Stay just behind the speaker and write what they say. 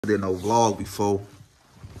Did no vlog before.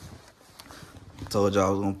 I told y'all I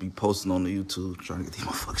was gonna be posting on the YouTube, trying to get these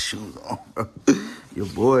motherfucking shoes on, bro.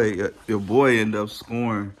 Your boy ended up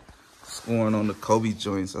scoring on the Kobe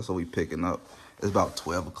joints. That's what we picking up. It's about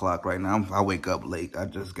 12 o'clock right now. I wake up late. I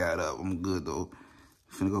just got up. I'm good though.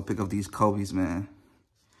 Finna go pick up these Kobe's, man.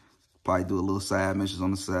 Probably do a little side missions on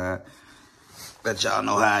the side. Let y'all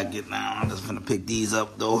know how I get down. I'm just finna pick these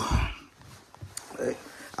up though. Hey,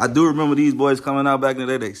 I do remember these boys coming out back in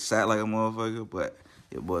the day. They sat like a motherfucker, but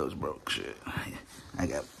your boy was broke. Shit. I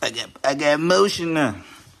got motion now.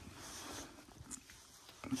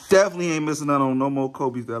 Definitely ain't missing out on no more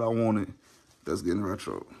Kobe's that I wanted. That's getting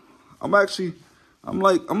retro. I'm like,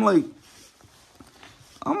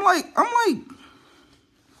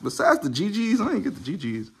 besides the GGs, I ain't get the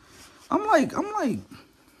GGs. I'm like,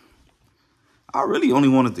 I really only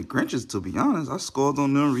wanted the Grinches, to be honest. I scored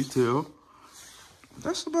on them retail.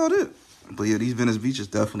 That's about it. But yeah, these Venice Beaches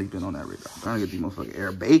definitely been on that radar. I'm trying to get these motherfucking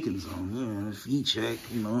Air Bacons on. Yeah, feet check,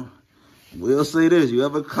 you know. Will say this, you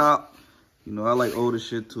ever cop, you know, I like older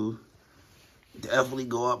shit too. Definitely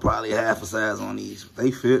go up probably half a size on these. They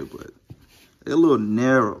fit, but they're a little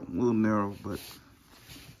narrow, but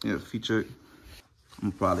yeah, feet check. I'm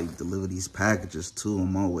gonna probably deliver these packages too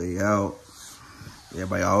on my way out.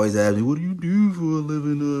 Everybody always asks me, what do you do for a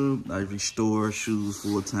living? I restore shoes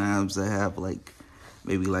full times. I have like,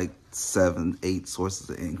 maybe like 7, 8 sources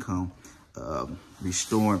of income.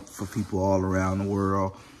 Restoring for people all around the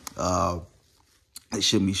world. They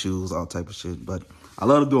ship me shoes, all type of shit. But I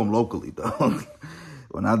love to do them locally though.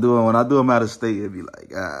 when I do them out of state, it'd be like,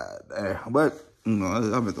 God damn. But you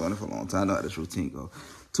know, I've been doing it for a long time. I know how this routine go.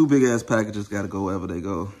 2 big ass packages gotta go wherever they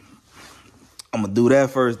go. I'm gonna do that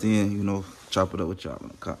first, then you know, chop it up with y'all in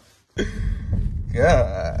the car.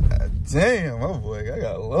 God damn, my boy, I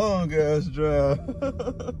got a long ass drive.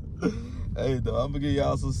 Hey, though, I'm gonna give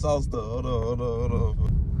y'all some sauce though. Hold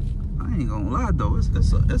on. I ain't gonna lie though,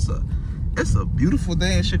 it's a beautiful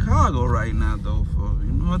day in Chicago right now though. For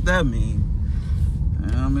you know what that means.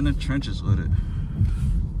 And I'm in the trenches with it.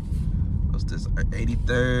 What's this?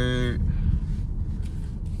 83rd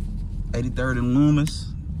and Loomis.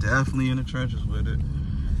 Definitely in the trenches with it.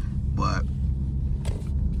 But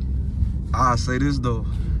I'll say this though,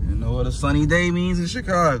 you know what a sunny day means in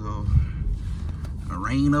Chicago? A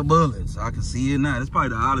rain of bullets. I can see it now. It's probably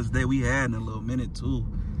the hottest day we had in a little minute too.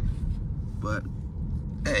 But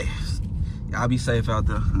hey, y'all be safe out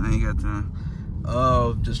there. I ain't got time.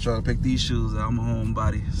 Just trying to pick these shoes out. I'm a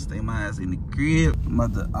homebody. Stay my ass in the crib. I'm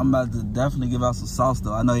about to definitely give out some sauce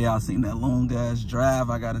though. I know y'all seen that long ass drive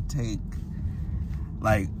I gotta take.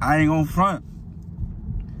 Like, I ain't gonna front.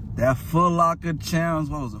 That footlocker challenge,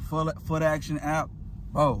 what was it, foot action app?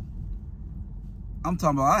 Bro, I'm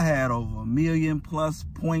talking about I had over 1 million plus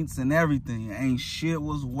points and everything. Ain't shit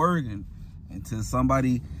was working until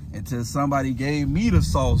somebody gave me the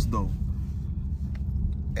sauce though.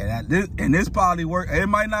 And this probably work. It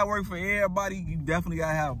might not work for everybody. You definitely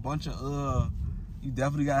gotta have a bunch of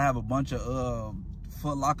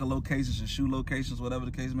Foot Locker locations and shoe locations, whatever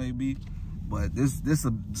the case may be. But this is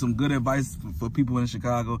some good advice for people in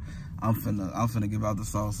Chicago. I'm finna give out the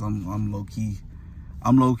sauce. I'm low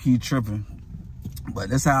key tripping. But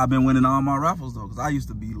that's how I've been winning all my raffles though, because I used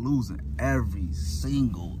to be losing every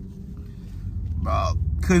single, bro.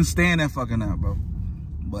 Couldn't stand that fucking app, bro.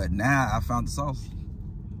 But now I found the sauce.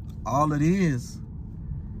 All it is,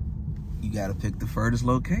 you gotta pick the furthest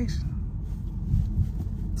location.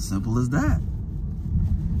 Simple as that.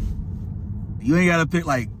 You ain't gotta pick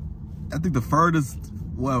like, I think the furthest,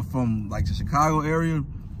 well, from like the Chicago area,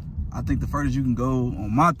 I think the furthest you can go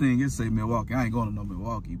on my thing is say Milwaukee. I ain't going to no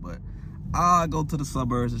Milwaukee, but I go to the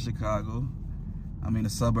suburbs of Chicago. I mean the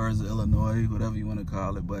suburbs of Illinois, whatever you want to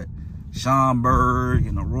call it. But Schaumburg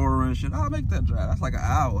and Aurora and shit, I'll make that drive. That's like an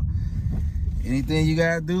hour. Anything you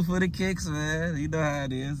gotta do for the kicks, man. You know how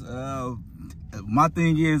it is. My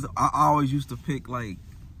thing is, I always used to pick like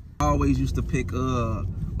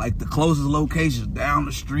the closest locations down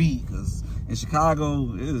the street, cause in Chicago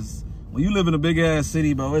when you live in a big ass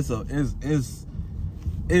city, bro, we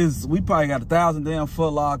probably got 1,000 damn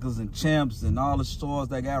Foot Lockers and Champs and all the stores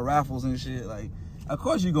that got raffles and shit. Like, of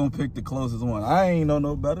course you gonna pick the closest one. I ain't know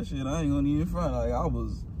no better shit. I ain't gonna even front. Like I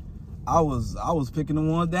was picking the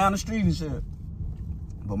one down the street and shit.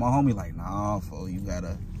 But my homie like, nah, fool, you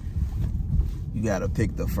gotta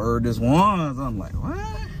pick the furthest ones. I'm like, what?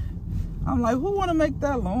 I'm like, who want to make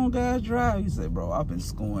that long ass drive? He said, bro, I've been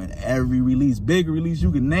scoring every release, big release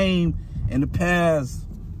you can name in the past.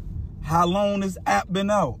 How long this app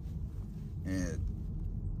been out? And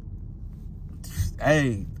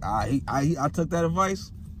hey, I took that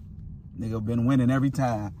advice. Nigga been winning every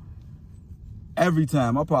time. Every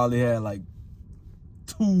time. I probably had like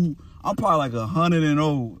I'm probably like 100 and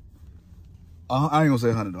old. I ain't gonna say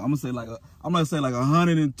 100 though. I'm gonna say like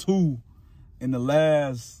 102 in the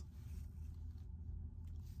last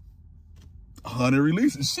 100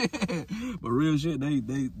 releases. Shit. But real shit,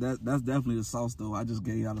 that's definitely the sauce though. I just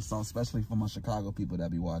gave y'all the sauce, especially for my Chicago people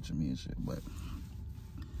that be watching me and shit. But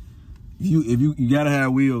if you gotta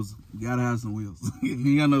have wheels, you gotta have some wheels. If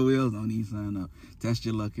you got no wheels, don't need to sign up. Test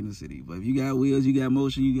your luck in the city. But if you got wheels, you got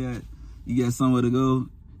motion, you got somewhere to go.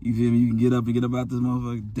 You feel me? You can get up and get about this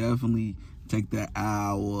motherfucker. Definitely take that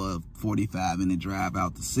hour, 45-minute drive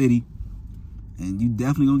out the city. And you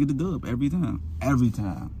definitely gonna get the dub every time. Every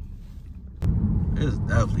time. It's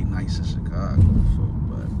definitely nice in Chicago,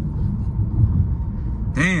 but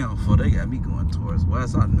damn, they got me going towards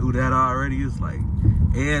west. I knew that already. It's like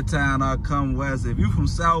every time I come west, if you from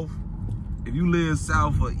south, if you live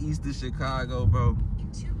south or east of Chicago, bro,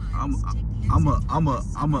 I'm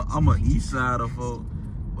a east sider, folk.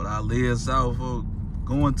 But I live south, folk.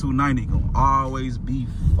 Going 290 gonna always be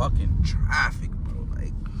fucking traffic, bro.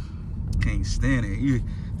 Like, can't stand it.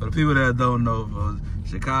 For the people that don't know, bro,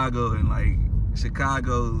 Chicago and like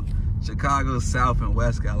Chicago South and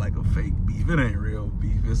West got like a fake beef. It ain't real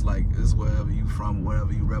beef. It's like it's wherever you from,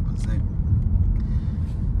 wherever you represent.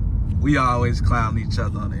 We always clown each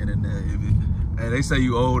other on the internet. And they say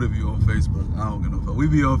you old if you on Facebook. I don't get no fuck. We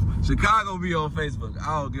be on Chicago be on Facebook.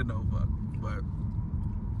 I don't get no fuck. But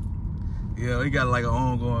yeah, we got like an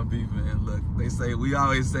ongoing beef, man. Look, we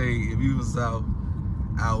always say if you from South,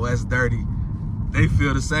 out West dirty. They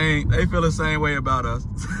feel the same. They feel the same way about us.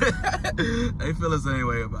 They feel the same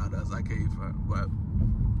way about us. I can't front, but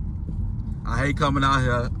I hate coming out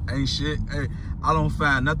here. Ain't shit. Hey, I don't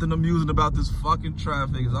find nothing amusing about this fucking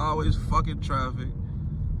traffic. It's always fucking traffic,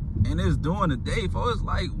 and it's during the day, folks. It's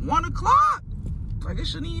like 1 o'clock. Like it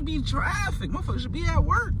shouldn't even be traffic. Motherfuckers should be at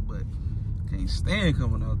work, but can't stand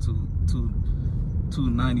coming out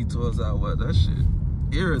 290 towards out west. That shit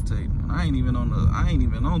irritating. I ain't even on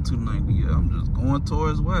 290 yet. I'm just going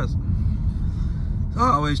towards west. It's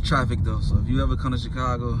always traffic though, so if you ever come to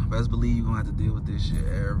Chicago, best believe you're gonna have to deal with this shit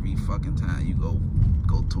every fucking time you go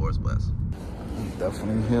towards west.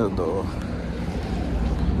 Definitely here though.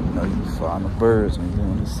 You know you find the birds when you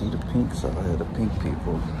want to see the pinks out here, the pink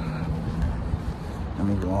people. Let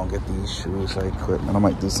me go and get these shoes right quick, man. I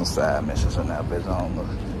might do some side missions on that bitch. I don't know.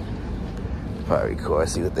 Probably record,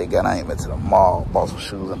 see what they got. I ain't been to the mall, bought some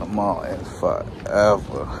shoes in the mall in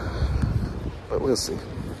forever. But we'll see.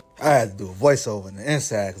 I had to do a voiceover in the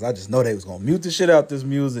inside because I just know they was gonna mute the shit out this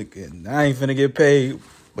music and I ain't finna get paid.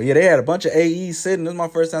 But yeah, they had a bunch of AEs sitting. This is my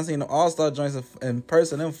first time seeing the All-Star joints in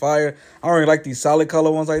person. Them fire. I don't really like these solid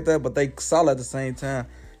color ones like that, but they solid at the same time.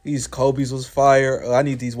 These Kobe's was fire. I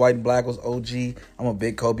need these white and black ones, OG. I'm a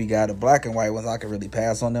big Kobe guy. The black and white ones, I can really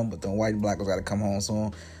pass on them, but the white and black ones gotta come home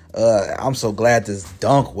soon. I'm so glad this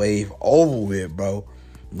dunk wave over with, bro.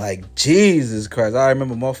 Like, Jesus Christ. I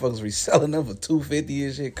remember motherfuckers reselling them for $250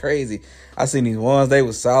 and shit. Crazy. I seen these ones, they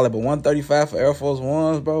was solid, but $135 for Air Force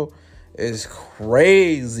Ones, bro, is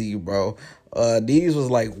crazy, bro. These was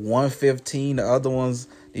like $115. The other ones,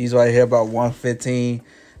 these right here, about $115.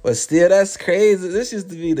 But still, that's crazy. This used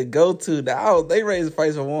to be the go-to. Now, they raised the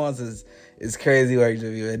price for ones is crazy.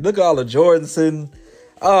 Look at all the Jordans sitting.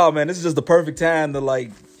 Oh, man, this is just the perfect time to, like,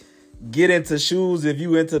 get into shoes. If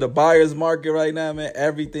you into the buyer's market right now, man,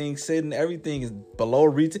 everything's sitting. Everything is below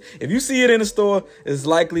retail. If you see it in the store, it's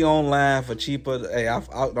likely online for cheaper. Hey, I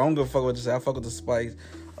don't give a fuck what you say. I fuck with the spikes.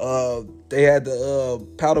 They had the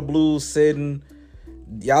powder blues sitting.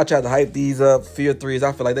 Y'all tried to hype these up. Fear 3s.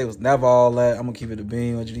 I feel like they was never all that. I'm gonna keep it a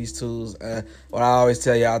beam with these twos. What I always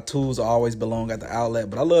tell y'all, twos always belong at the outlet.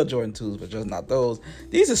 But I love Jordan 2s, but just not those.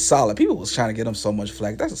 These are solid. People was trying to get them so much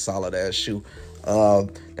flack. That's a solid ass shoe.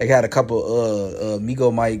 They had a couple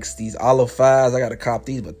Migo mics, these olive 5s. I gotta cop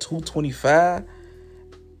these, but $225.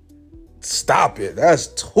 Stop it. That's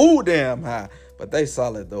too damn high. But they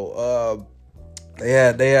solid though. They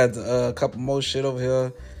had a couple more shit over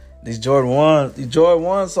here. These Jordan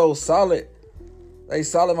 1s so solid. They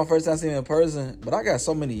solid my first time seeing them in person. But I got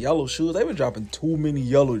so many yellow shoes. They been dropping too many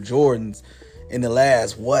yellow Jordans in the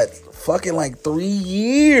last, fucking like 3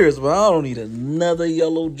 years. But I don't need another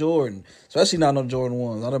yellow Jordan. Especially not no Jordan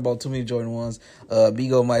 1s. I done bought too many Jordan 1s.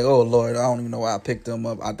 Bigo Mike, oh Lord, I don't even know why I picked them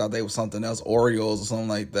up. I thought they were something else, Oreos or something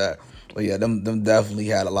like that. But yeah, them definitely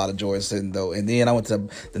had a lot of Jordans sitting though. And then I went to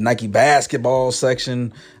the Nike basketball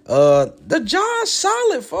section. The Josh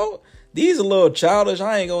solid, folks. These a little childish.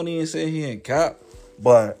 I ain't gonna even sit here and cop.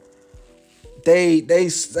 But they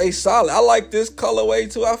solid. I like this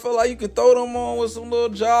colorway too. I feel like you could throw them on with some little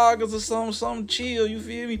joggers or something chill. You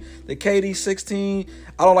feel me? The KD16.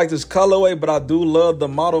 I don't like this colorway, but I do love the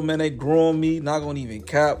model, man. They grew on me. Not gonna even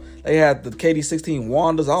cap. They had the KD16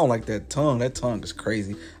 Wanders. I don't like that tongue. That tongue is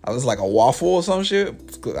crazy. I was like a waffle or some shit.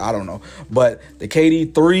 I don't know. But the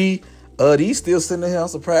KD3, these still sitting here. I'm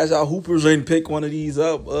surprised y'all hoopers didn't pick one of these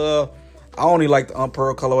up. I only like the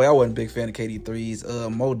Pearl colorway. I wasn't a big fan of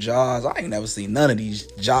KD3s. Mo Jaws. I ain't never seen none of these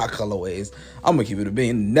Ja colorways. I'm gonna keep it a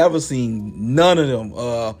bean. Never seen none of them.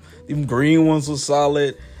 Even green ones were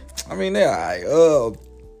solid. I mean, they're alright.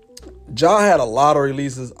 Ja had a lot of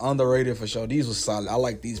releases, underrated for sure. These were solid. I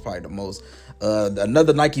like these probably the most.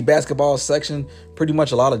 Another Nike basketball section. Pretty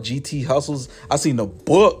much a lot of GT hustles. I seen the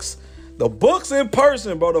books. The books in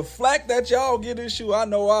person, bro. The flack that y'all get this shoe, I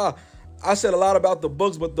know I said a lot about the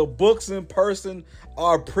books, but the books in person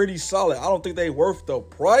are pretty solid. I don't think they worth the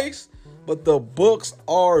price, but the books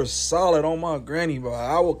are solid on my granny, bro.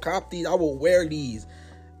 I will cop these. I will wear these.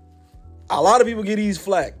 A lot of people get these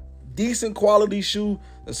flack. Decent quality shoe.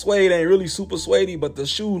 The suede ain't really super suede, but the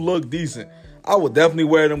shoe look decent. I would definitely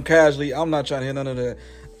wear them casually. I'm not trying to hear none of that.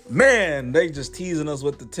 Man, they just teasing us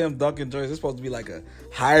with the Tim Duncan jersey. It's supposed to be like a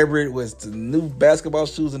hybrid with the new basketball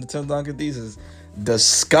shoes and the Tim Duncan. These is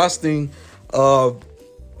disgusting.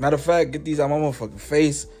 Matter of fact, get these out my motherfucking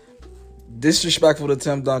face. Disrespectful to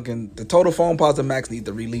Tim Duncan. The Total Foam Positive Max need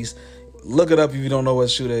to release. Look it up if you don't know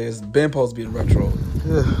what shoe that is. Been supposed to be in retro.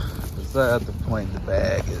 Beside the point, the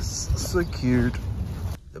bag is secured.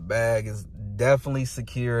 The bag is definitely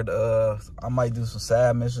secured. I might do some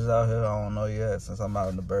side missions out here. I don't know yet since I'm out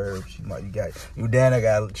in the burbs. You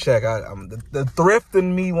gotta check. The thrift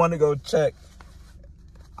in me want to go check.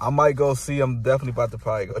 I might go see. I'm definitely about to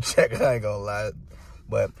probably go check. I ain't gonna lie.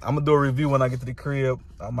 But I'm gonna do a review when I get to the crib.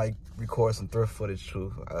 I might record some thrift footage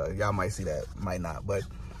too. Y'all might see that, might not. But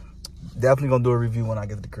definitely gonna do a review when I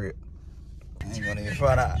get to the crib. I ain't gonna even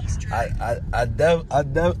find out. I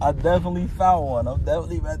definitely found one. I'm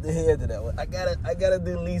definitely about to head to that one. I gotta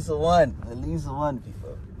do at least one. At least one,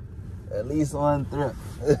 people. At least one thrift.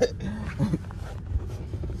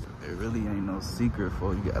 There really ain't no secret,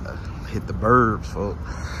 folks. You gotta hit the burbs, folks.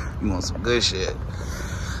 You want some good shit.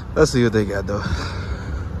 Let's see what they got, though.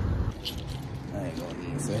 I ain't gonna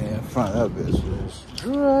even say in front of that bitch. Just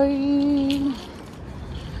dry.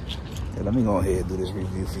 Yeah, let me go ahead and do this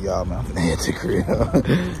review for y'all, man. I'm finna head to the crib.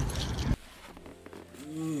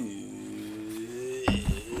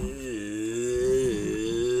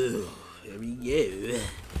 Here we go.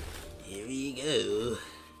 Here we go.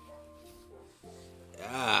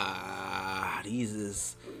 These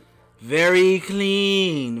is very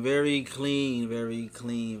clean, very clean, very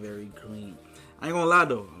clean, very clean. I ain't gonna lie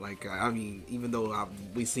though, like I mean, even though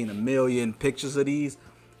we seen a million pictures of these,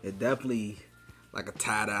 it definitely like a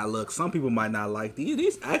tie-dye look. Some people might not like these.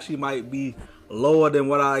 These actually might be lower than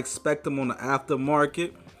what I expect them on the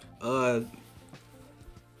aftermarket.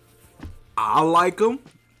 I like them.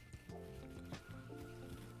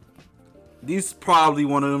 These probably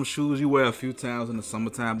one of them shoes you wear a few times in the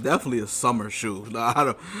summertime. Definitely a summer shoe.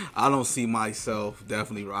 I don't see myself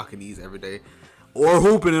definitely rocking these every day or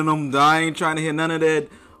hooping in them. I ain't trying to hear none of that.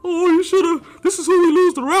 Oh, you should have. This is who we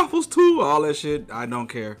lose the raffles to. All that shit. I don't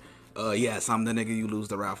care. Yes, I'm the nigga you lose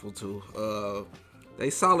the raffle to. They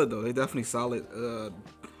solid though. They definitely solid.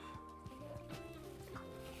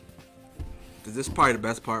 This is probably the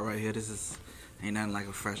best part right here. This is ain't nothing like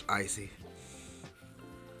a fresh icy.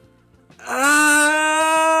 Oh,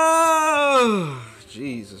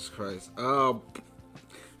 Jesus Christ. Not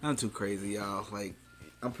too crazy, y'all. Like,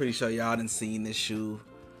 I'm pretty sure y'all done seen this shoe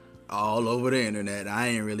all over the internet. I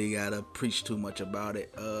ain't really gotta preach too much about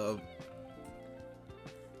it.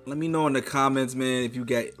 Let me know in the comments, man, if you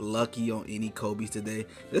got lucky on any Kobe's today.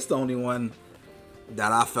 This is the only one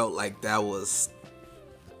that I felt like that was,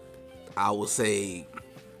 I would say,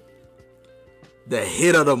 the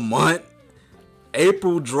hit of the month.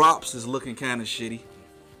 April drops is looking kind of shitty.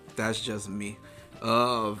 That's just me.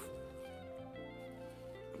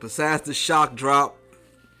 Besides the shock drop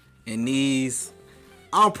and these,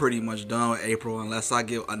 I'm pretty much done with April unless I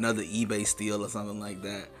get another eBay steal or something like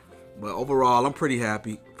that. But overall, I'm pretty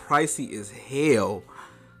happy. Pricey as hell.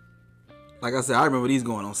 Like I said, I remember these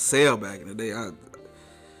going on sale back in the day.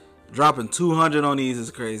 Dropping 200 on these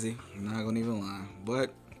is crazy. I'm not gonna even lie.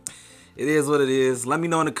 But it is what it is. Let me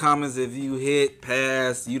know in the comments if you hit,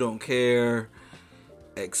 pass, you don't care,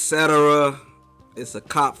 etc. It's a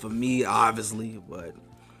cop for me, obviously, but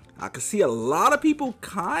I can see a lot of people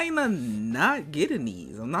kind of not getting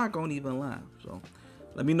these. I'm not going to even lie. So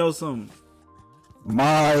let me know something.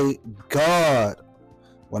 My God.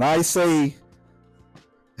 When I say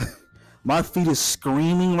My feet is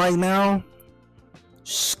screaming right now.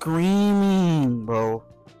 Screaming, bro.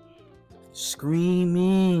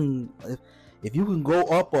 Screaming. If you can go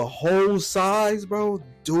up a whole size, bro,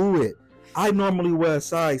 do it. I normally wear a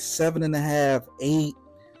size 7.5, 8.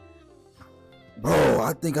 Bro,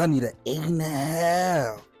 I think I need an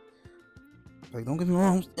 8.5. Like, don't get me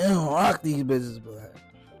wrong, I don't rock these bitches, but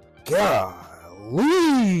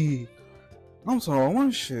golly. I'm sorry,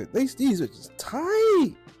 one shit. These bitches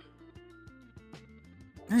tight.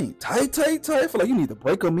 They ain't tight. I feel like you need to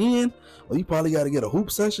break them in, or you probably got to get a hoop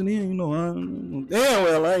session in. You know, damn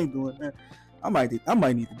well I ain't doing that. I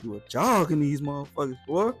might need to do a jog in these motherfuckers,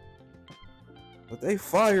 boy. But they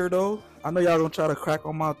fire though. I know y'all gonna try to crack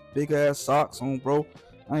on my big ass socks on, bro.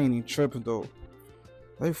 I ain't even tripping though.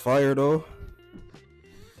 They fire though.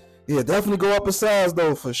 Yeah, definitely go up a size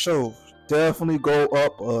though for sure. Definitely go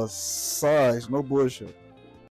up a size. No bullshit.